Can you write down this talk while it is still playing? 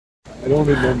I don't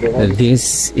remember.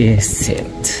 This is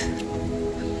it.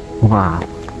 Wow.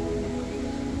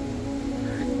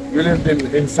 You lived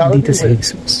in South Dito si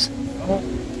Jesus.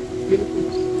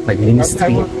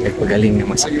 Nag-ministry, nagpagaling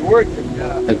naman siya.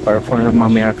 Nag-perform ng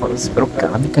mga miracles. Pero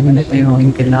kanina tayo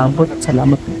yung kilabot.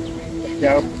 Salamat po.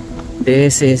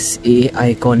 This is a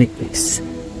iconic place.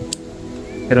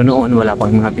 Pero noon wala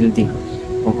pang mga building.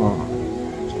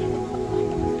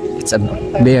 It's a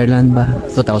bare land ba?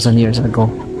 2,000 years ago.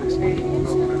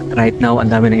 Right now, ang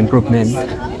dami ng improvement.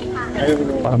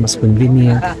 Para mas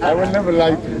convenient. I will never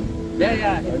like it.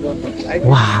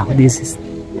 Wow, this is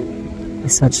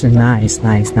such a nice.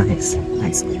 Wow.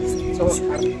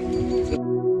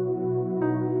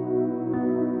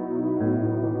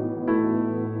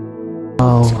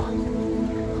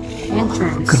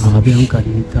 Grabe ang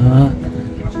ganda.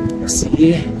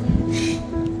 See?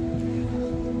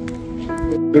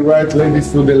 The right ladies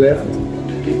to the left.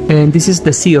 And this is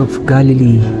the Sea of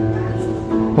Galilee.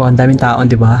 Oh, ang daming taon,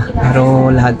 di ba? Pero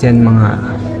lahat yan mga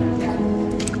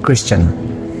Christian.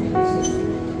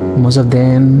 Most of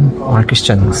them are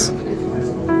Christians.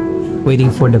 Waiting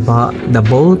for the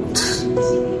boat.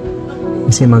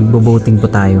 Kasi magbo-boating po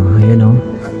tayo. Ayun o.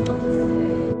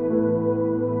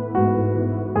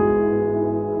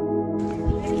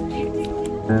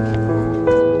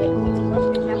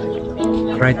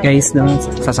 Right guys, no?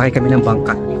 Sasakay kami ng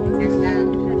bangka.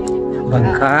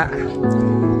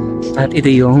 At ito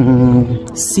yung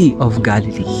Sea of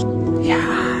Galilee.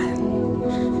 Yan.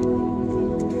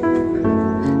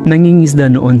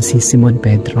 Nangingisda noon si Simon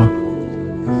Pedro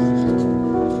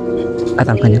at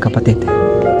ang kanyang kapatid.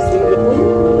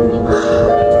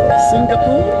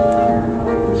 Singapore?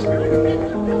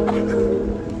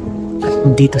 At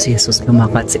dito si Jesus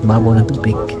lumakat sa ibabaw ng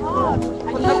tubig.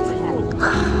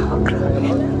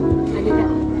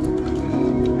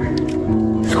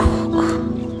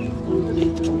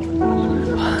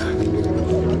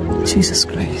 Jesus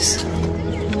Christ.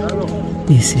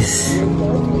 This is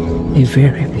a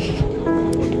very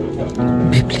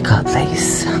biblical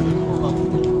place.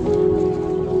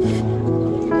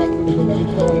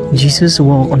 Jesus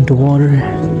walked on the water.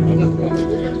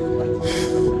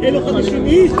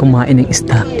 Kumain ng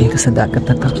isda dito sa dagat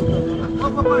na to.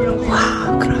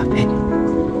 Wow, grabe.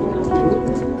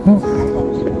 Oh.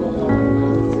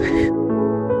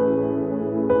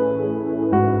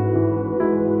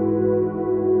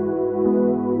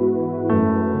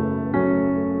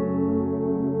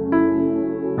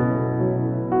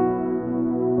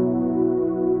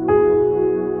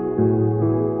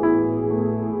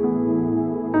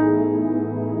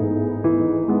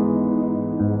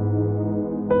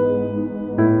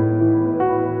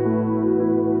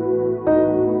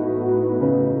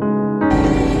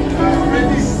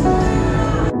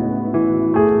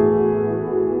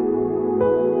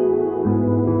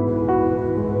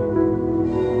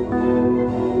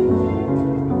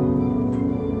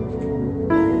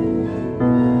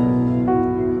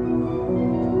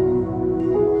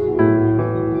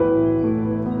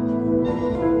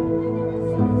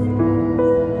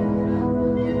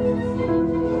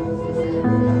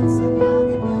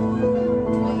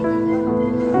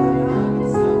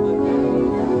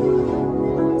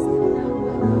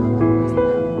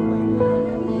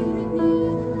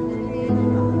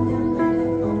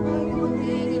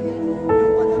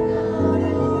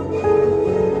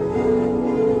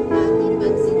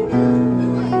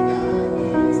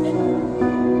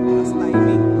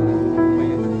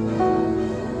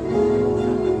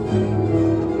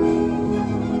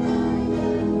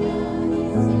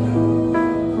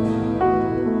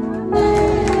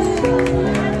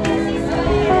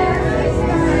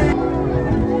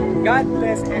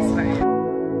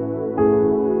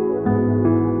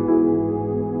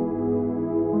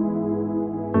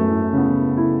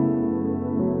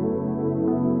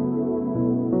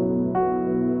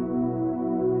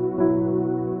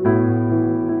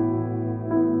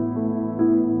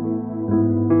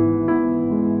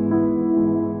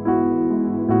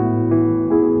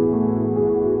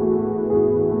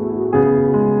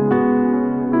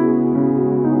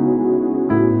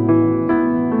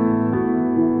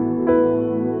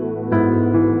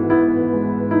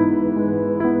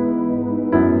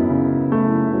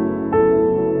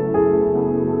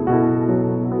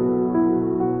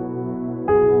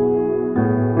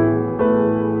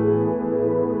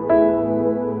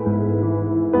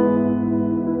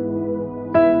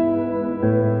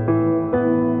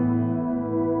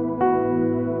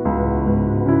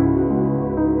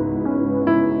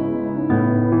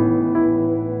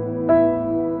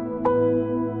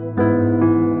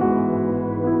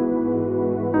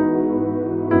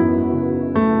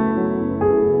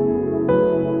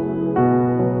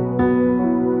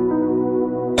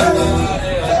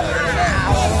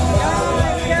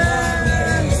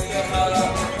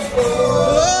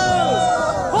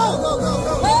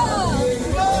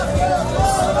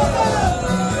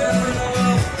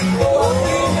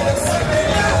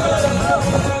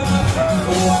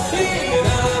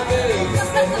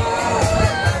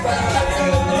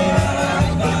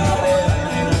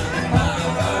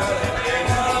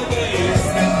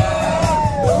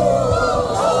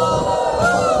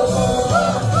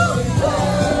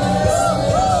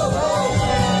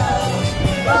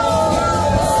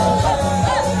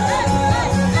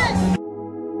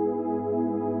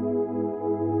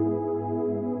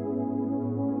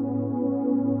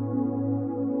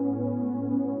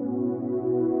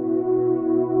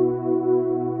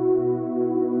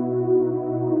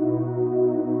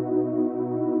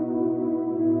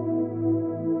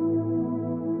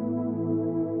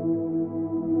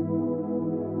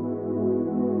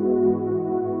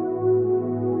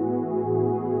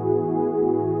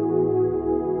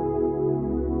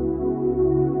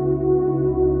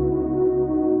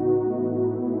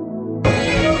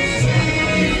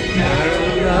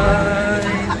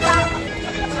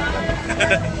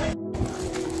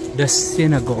 The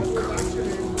synagogue.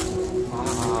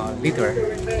 Later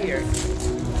here.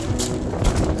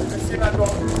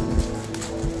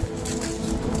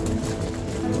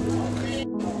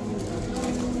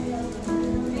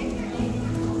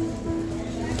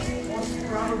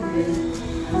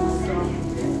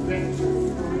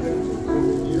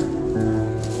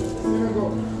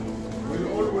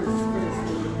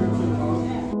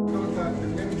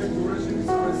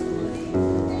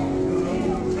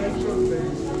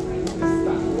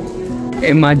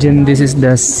 Imagine this is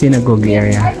the synagogue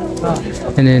area,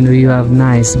 and then we have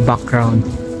nice background.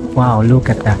 Wow,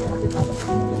 look at that.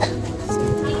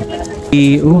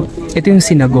 Ito yung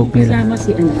synagogue nila.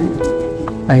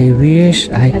 I wish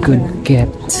I could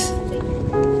get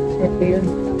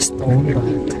stone,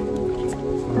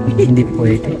 but hindi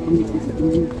pwede.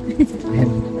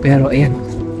 Pero ayan.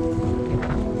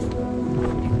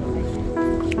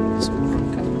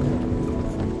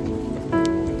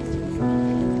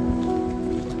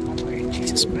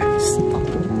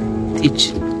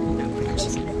 Teach.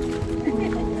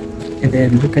 And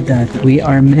then look at that, we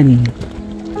are many.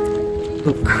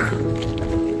 Look.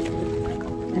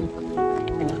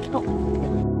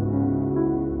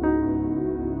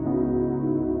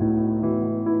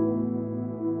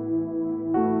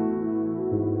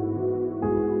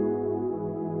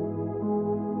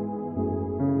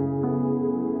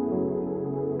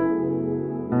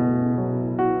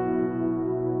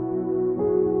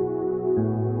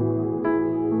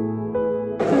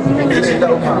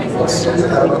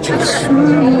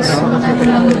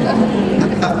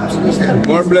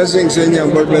 More blessings in you,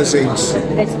 more blessings.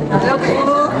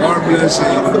 More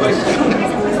blessings.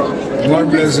 More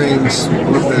blessings.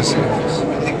 More blessings.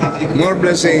 More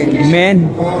blessings.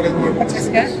 Amen. More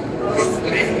blessings.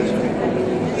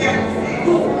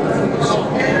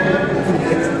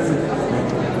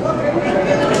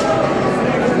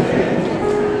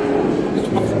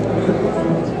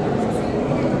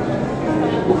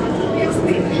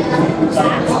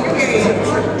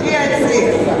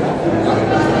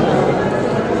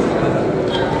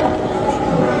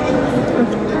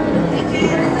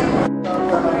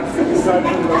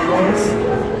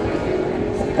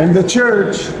 And the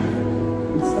church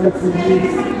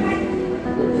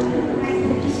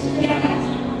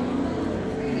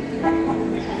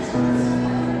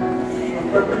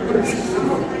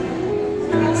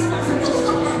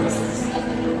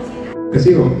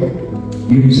kasi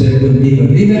yung 7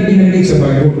 demons, hindi na binalik sa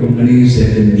Bible kung ano yung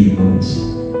 7 demons.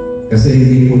 Kasi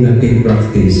hindi po natin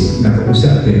practice na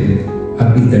kausapin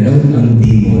at itanaw ng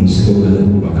demons kung ano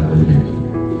po pangalan.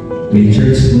 May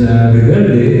church na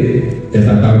regarded,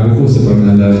 natatago ko sa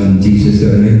pangalan ng Jesus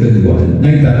sa Anointed One,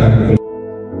 na itatago ko.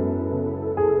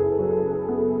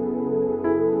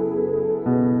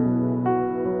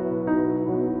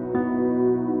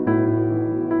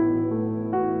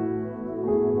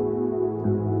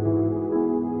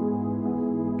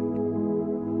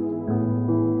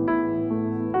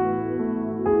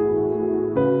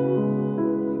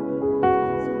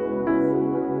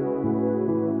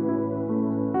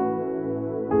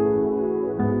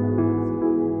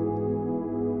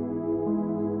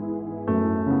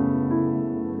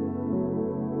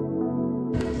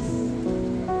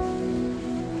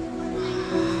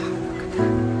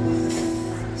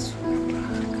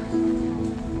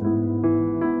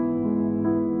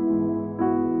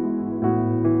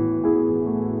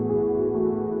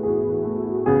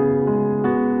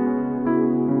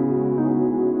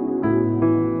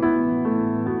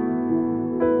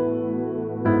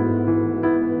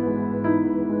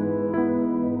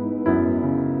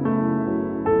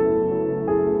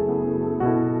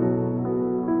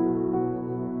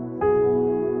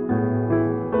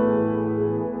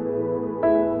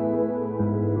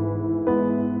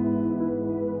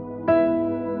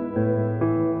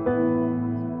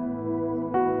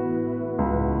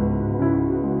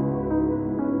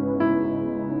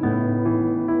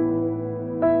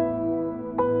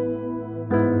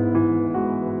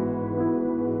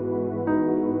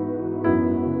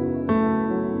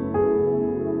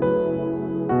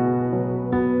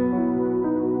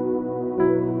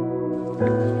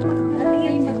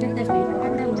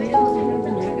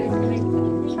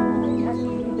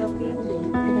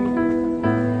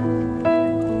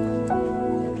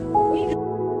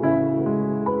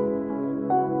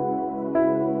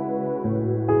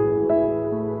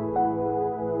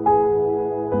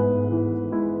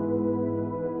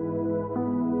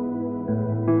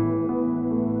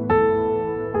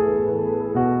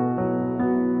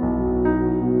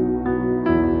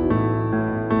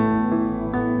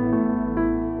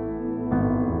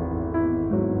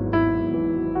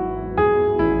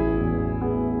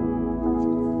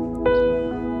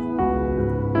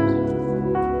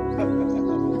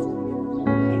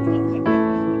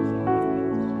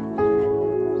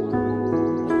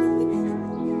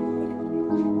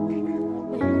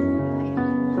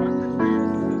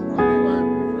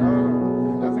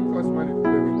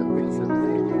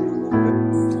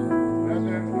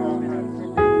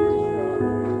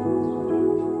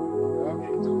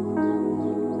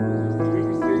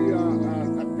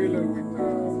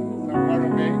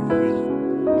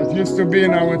 used to be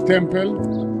in our Temple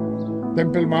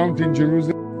Mount in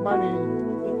Jerusalem. Money.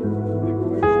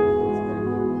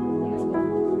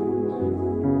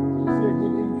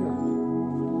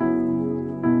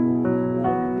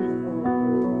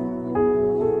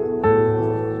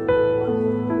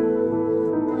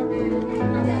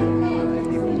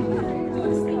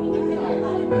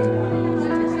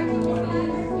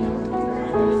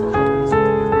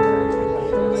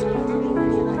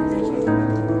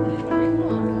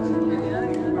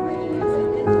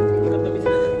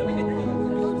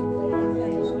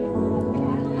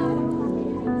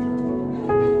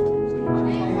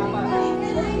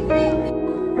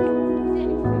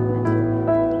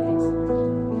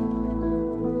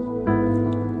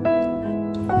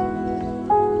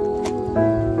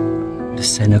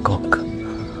 Synagogue.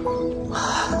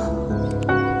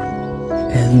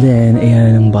 And then,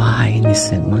 ayan ang bahay ni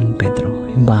Simon Pedro.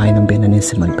 Yung bahay ng biyanan ni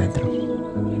Simon Pedro.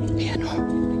 Ayan o.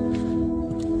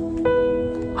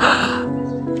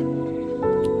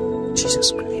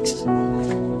 Jesus Christ.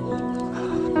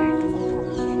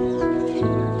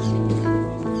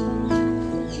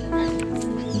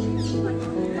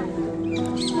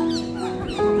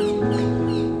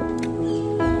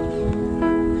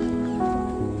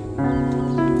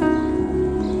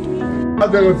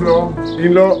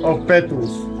 Mother-in-law of Petrus.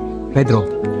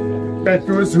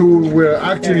 Petrus, who were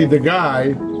actually the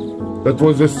guy that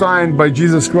was assigned by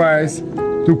Jesus Christ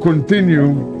to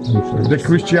continue the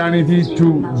Christianity,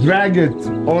 to drag it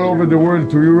all over the world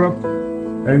to Europe,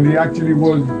 and he actually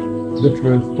was the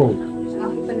first pope.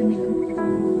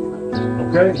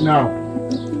 Okay, now.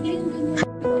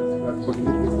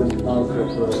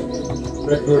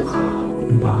 Petrus.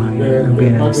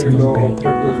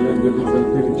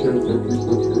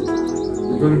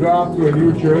 We're going to go up to a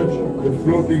new church, a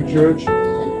floating church,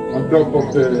 on top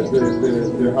of the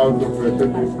house of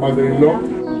Petrus' mother-in-law.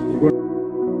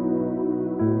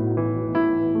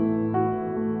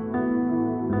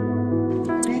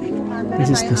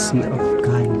 This is the Sea of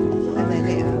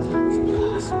Galilee.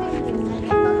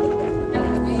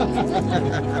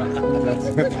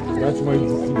 That's my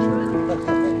decision.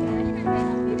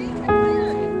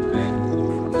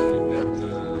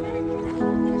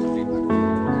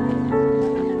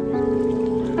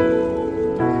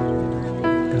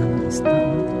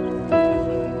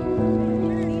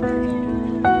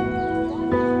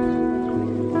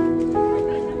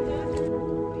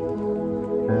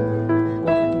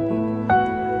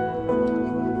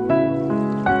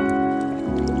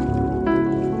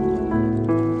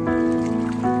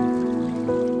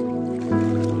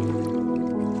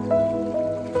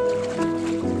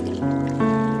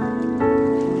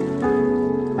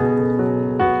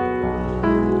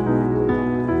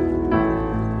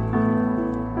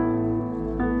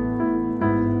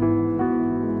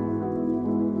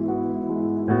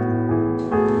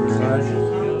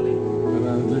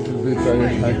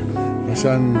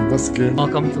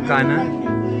 Welcome to Cana.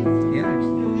 Yeah.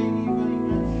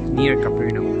 Near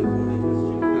Capernaum.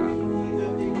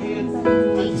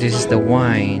 This is the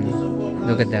wine.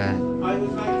 Look at that.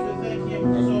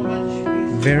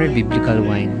 Very biblical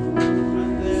wine.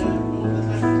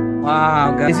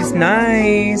 Wow, guys. This is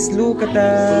nice. Look at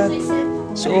that.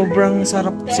 Sobrang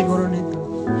sarap siguro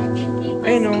nito.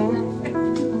 Ayun o.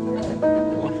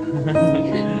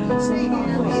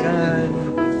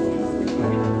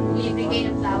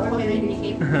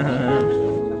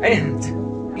 Ayan.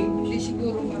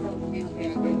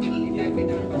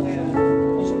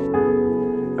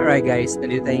 Alright guys,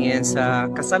 nandito tayo ngayon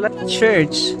sa Kasalat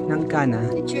Church ng Cana.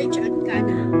 The Church of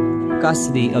Cana.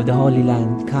 Custody of the Holy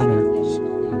Land, Cana.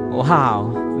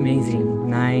 Wow,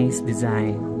 amazing. Nice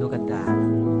design. Look at that.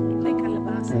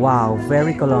 Wow,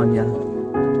 very colonial.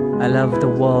 I love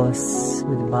the walls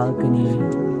with the balcony,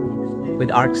 with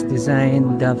arcs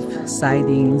design, the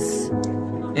sidings,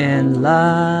 and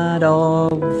lot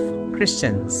of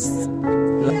Christians.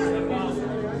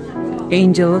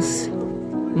 Angels,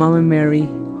 Mama Mary.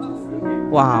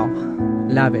 Wow,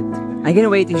 love it. I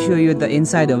can't wait to show you the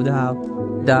inside of the house,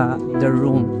 the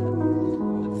room,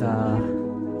 the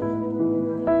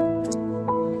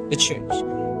church.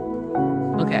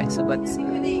 Okay, so but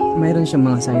mayroon siyang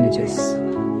mga signages.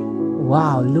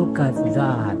 Wow, look at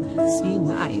that. See,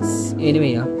 nice.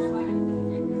 Anyway,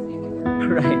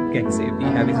 right guys, if you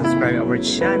haven't subscribed our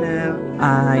channel,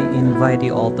 I invite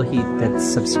you all to hit that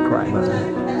subscribe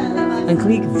button and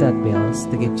click that bells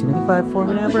to get you notified for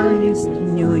whenever I release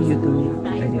new YouTube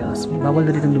videos. Bawal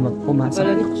na ditong pumasok.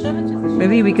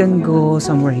 Maybe we can go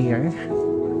somewhere here.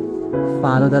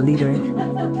 Follow the leader.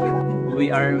 We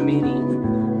are meeting.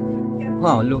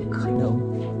 Wow, look. No.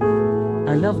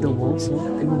 I love the walls. Oh,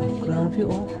 grabe,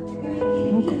 oh.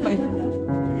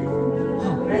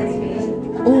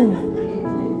 Oh!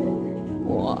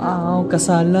 Wow,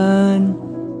 kasalan.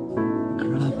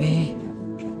 Grabe.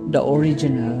 The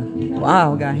original.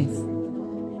 Wow, guys.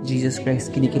 Jesus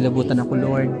Christ, kinikilabutan ako,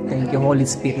 Lord. Thank you, Holy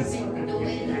Spirit.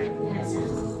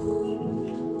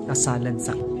 Kasalan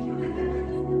sa...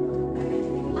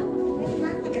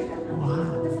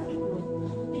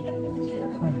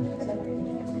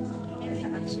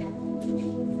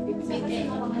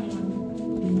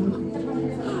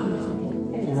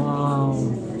 Wow.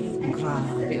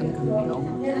 Grabe ang kamay.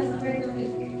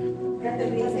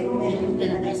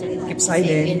 Keep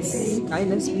silence.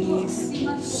 Silence, please.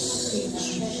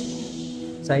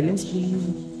 Silence, please.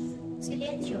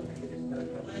 Silencio.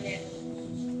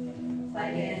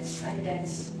 Silence,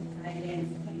 silence, silence.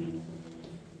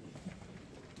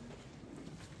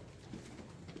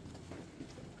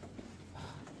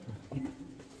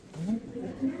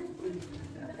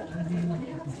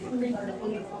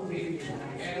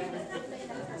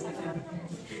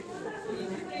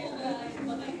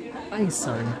 Ay,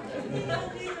 sorry.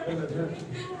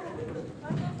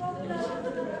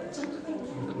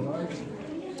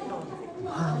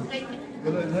 Wow.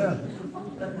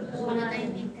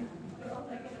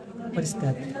 What is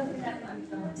that?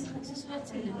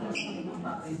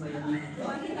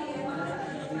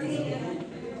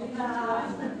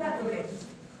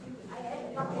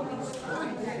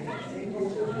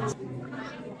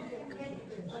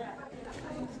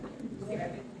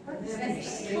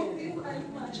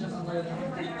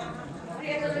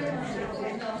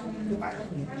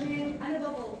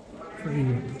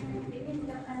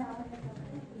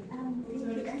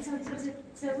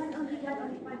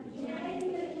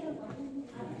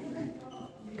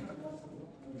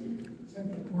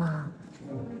 Wow.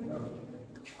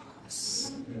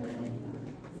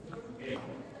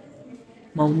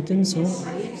 Mountains, oh.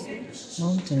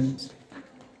 Mountains.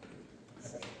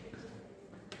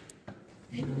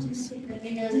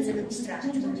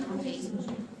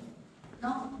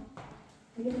 No?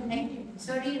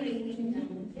 Sorry, Rey.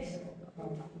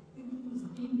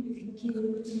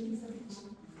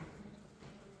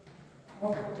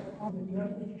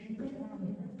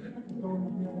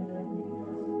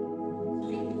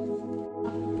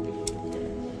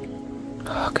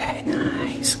 Okay,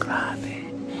 nice. Grabe.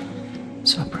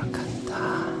 Sobrang ganda.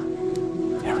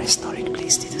 Very historic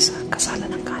place dito sa kasalan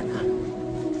ng Cana.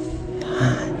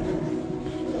 Yan.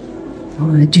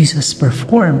 Jesus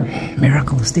performed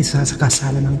miracles dito sa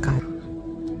kasalan ng Cana.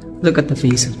 Look at the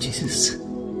face of Jesus.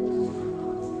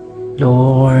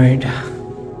 Lord.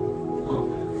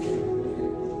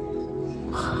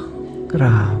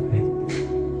 Grabe.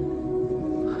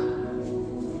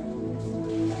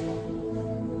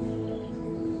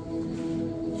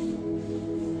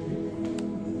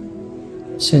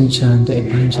 St. John the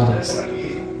Evangelist.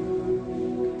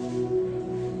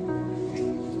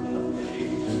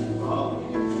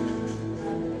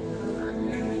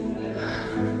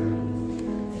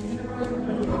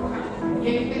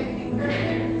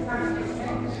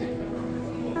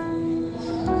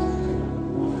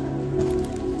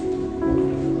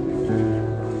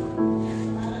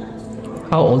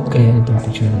 How old kaya itong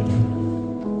picture natin?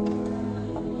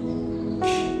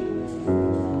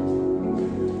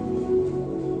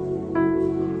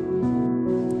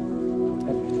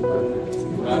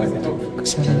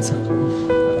 Kasalan sa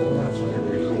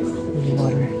holy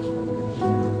water.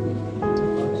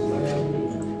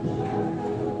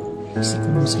 Si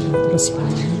Kumusta ng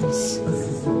Prosperous.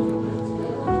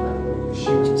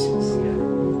 Jesus.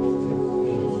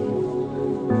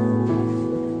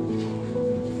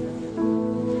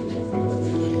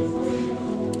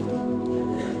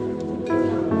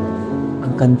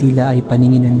 Ang kandila ay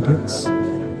paningin ng Diyos.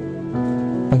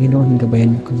 Panginoon,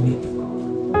 gabayan mo kami.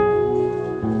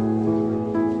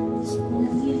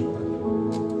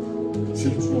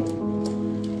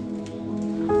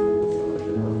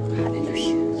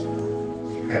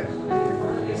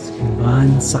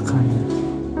 Sa Cana.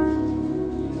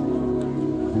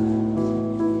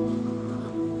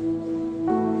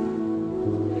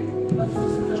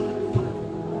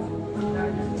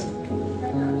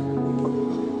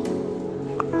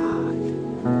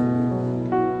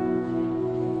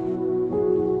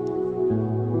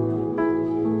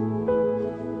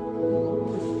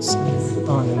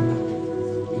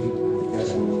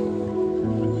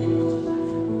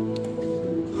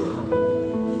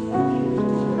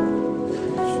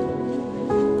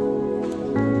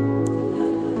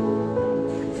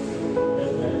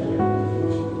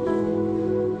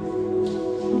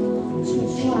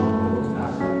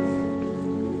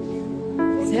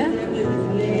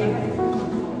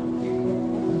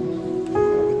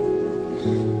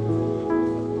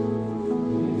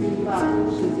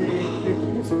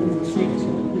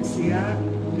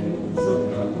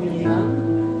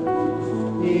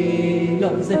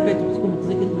 זה פטרוס, הוא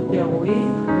מחזיק את בתי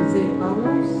הרועים, וזה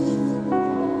פאולוס.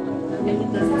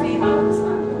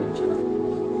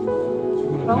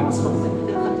 פאולוס מחזיק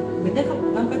בדרך כלל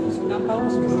גם פטרוס וגם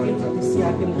פאולוס מחזיקים את הכנסייה,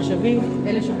 כי הם נחשבים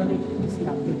אלה שבנו את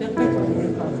הכנסייה. יותר פטרוס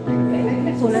וגם פאולוס.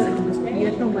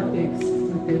 יש לו מטה,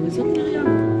 וזאת מרים.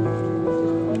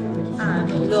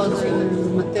 לא, זה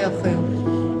מטה אחר.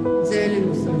 זה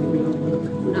אלינוס.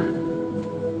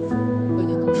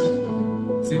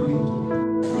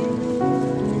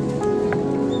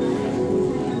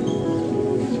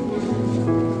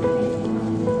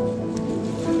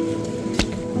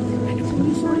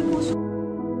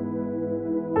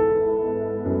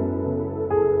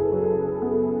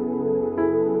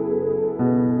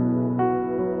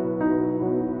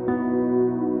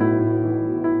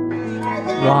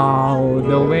 Wow,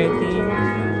 the wedding.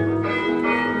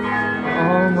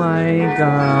 Oh my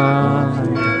God.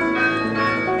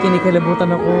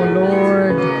 Kinikalabutan ako,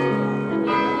 Lord.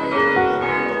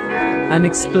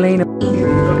 Unexplainable.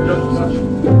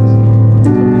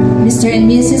 Mr. and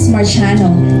Mrs. Marciano.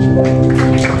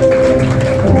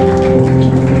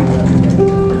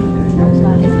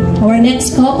 Our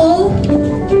next couple,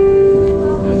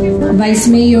 Vice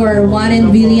Mayor Warren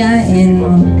Villa and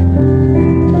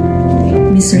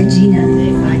Miss Regina.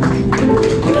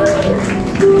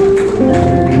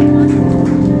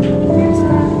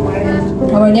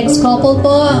 Our next couple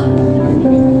po,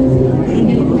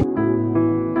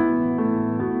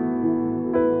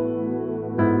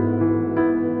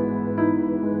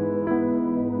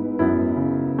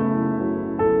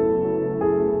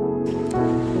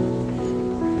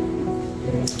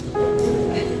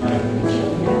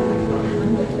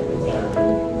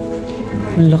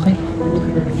 ang laki.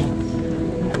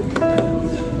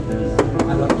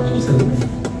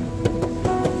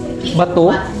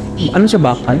 Bato? Ano siya,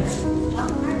 bakal?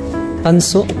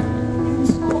 Tanso?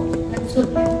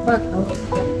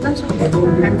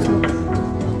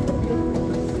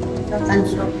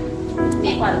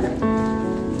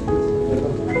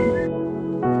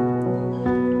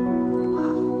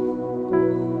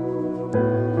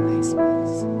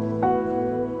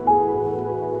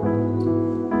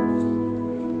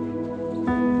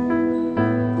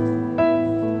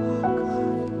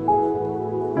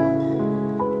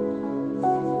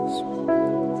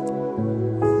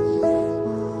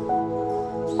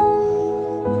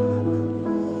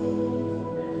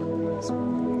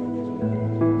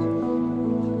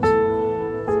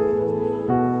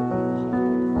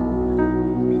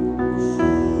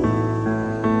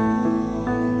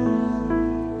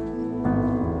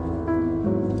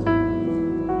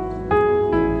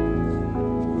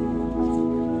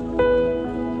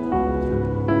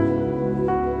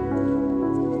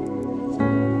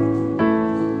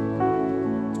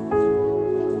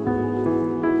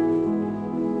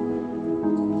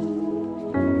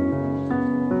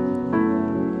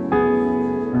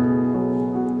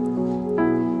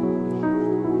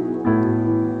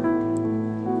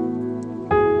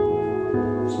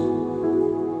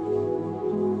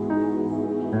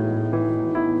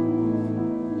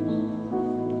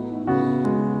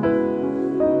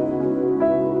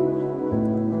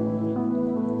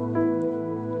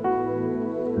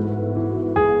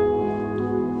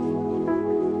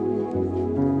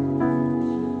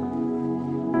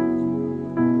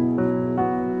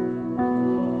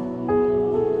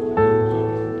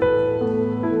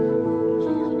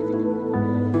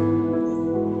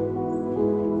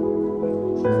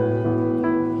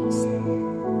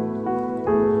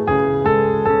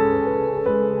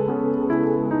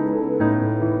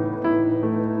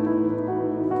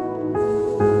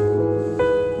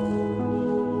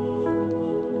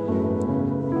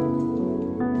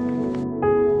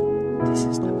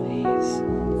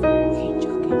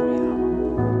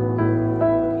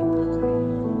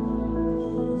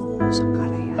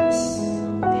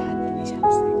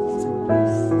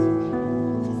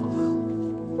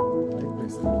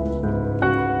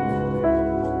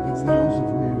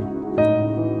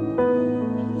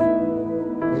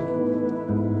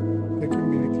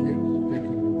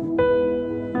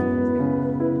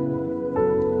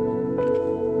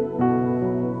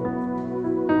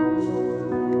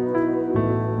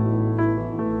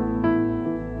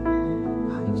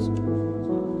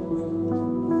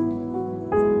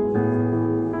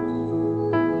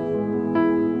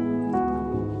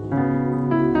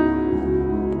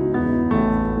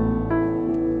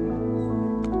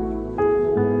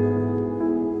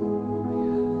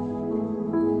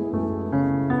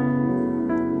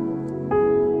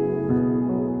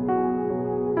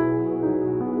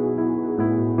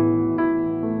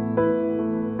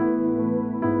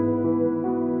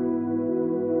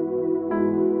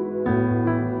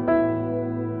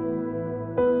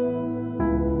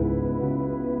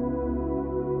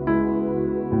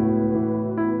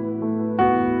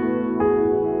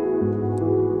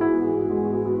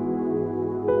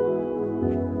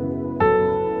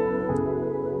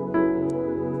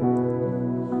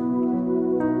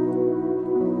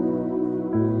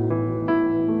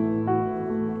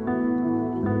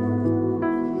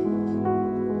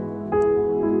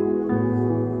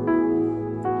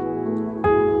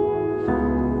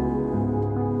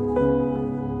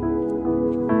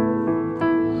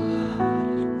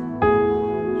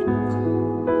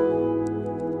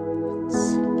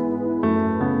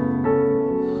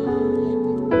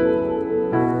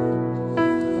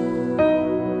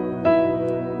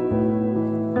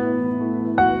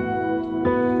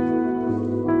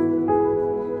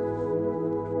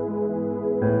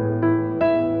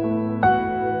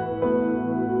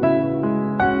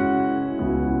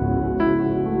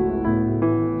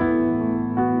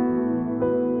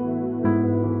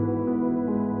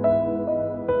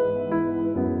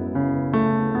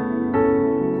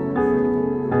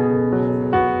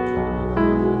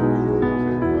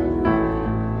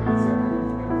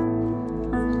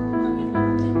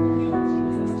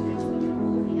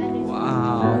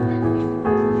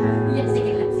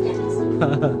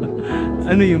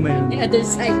 Ano yung may? The other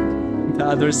side. The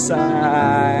other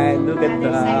side. Look at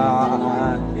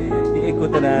that.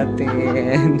 Iikutan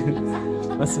natin.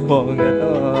 Mas bongga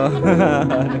to.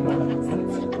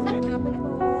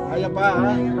 Kaya pa,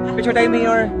 ha? Picture tayo,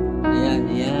 Mayor. Ayan,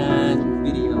 ayan.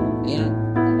 Video. Ayan.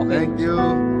 Okay. Thank you.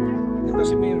 Ito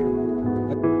si Mayor.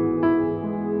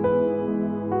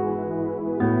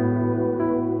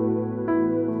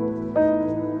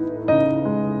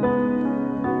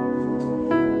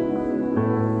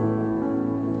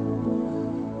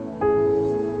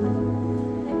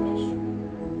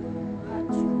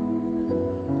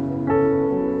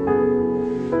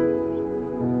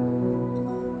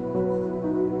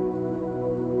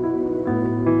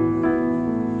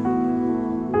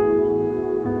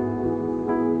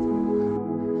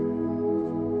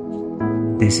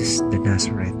 This is the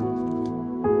Nazareth.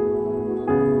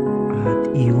 At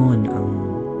iyon ang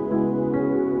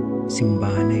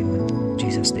simbahan na yun.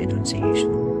 Jesus, the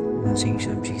Annunciation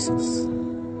of Jesus.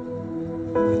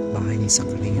 At bahay ni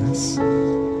Zacarias.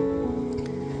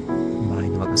 Bahay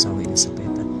ng mag-asawa ni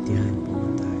Elizabeth. At diyan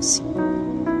pumunta si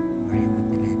Maria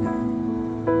Magdalena.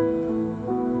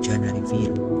 Diyan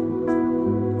na-reveal.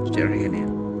 Jerry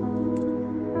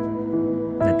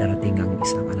na darating ang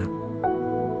isang anak.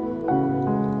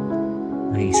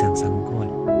 May isang sanggol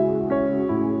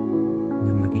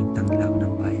na maging tanglaw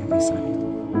ng bayang Israel.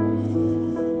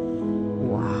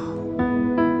 Wow!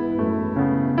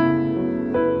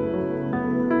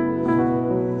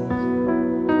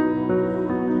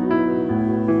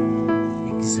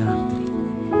 Exactly.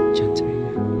 Diyan sa rin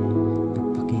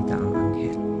nagpakita ang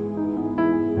anghel.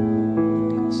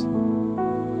 Diyos.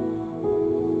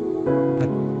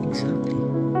 At exactly,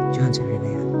 diyan sa rin na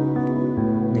yan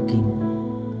naging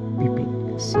bibig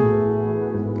si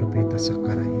Propeta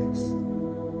Zacarias.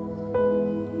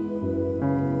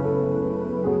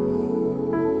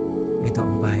 Ito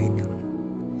ang bahay ni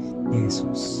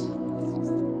Jesus.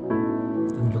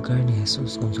 Ang lugar ni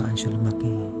Jesus kung saan siya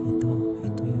lumaki. Ito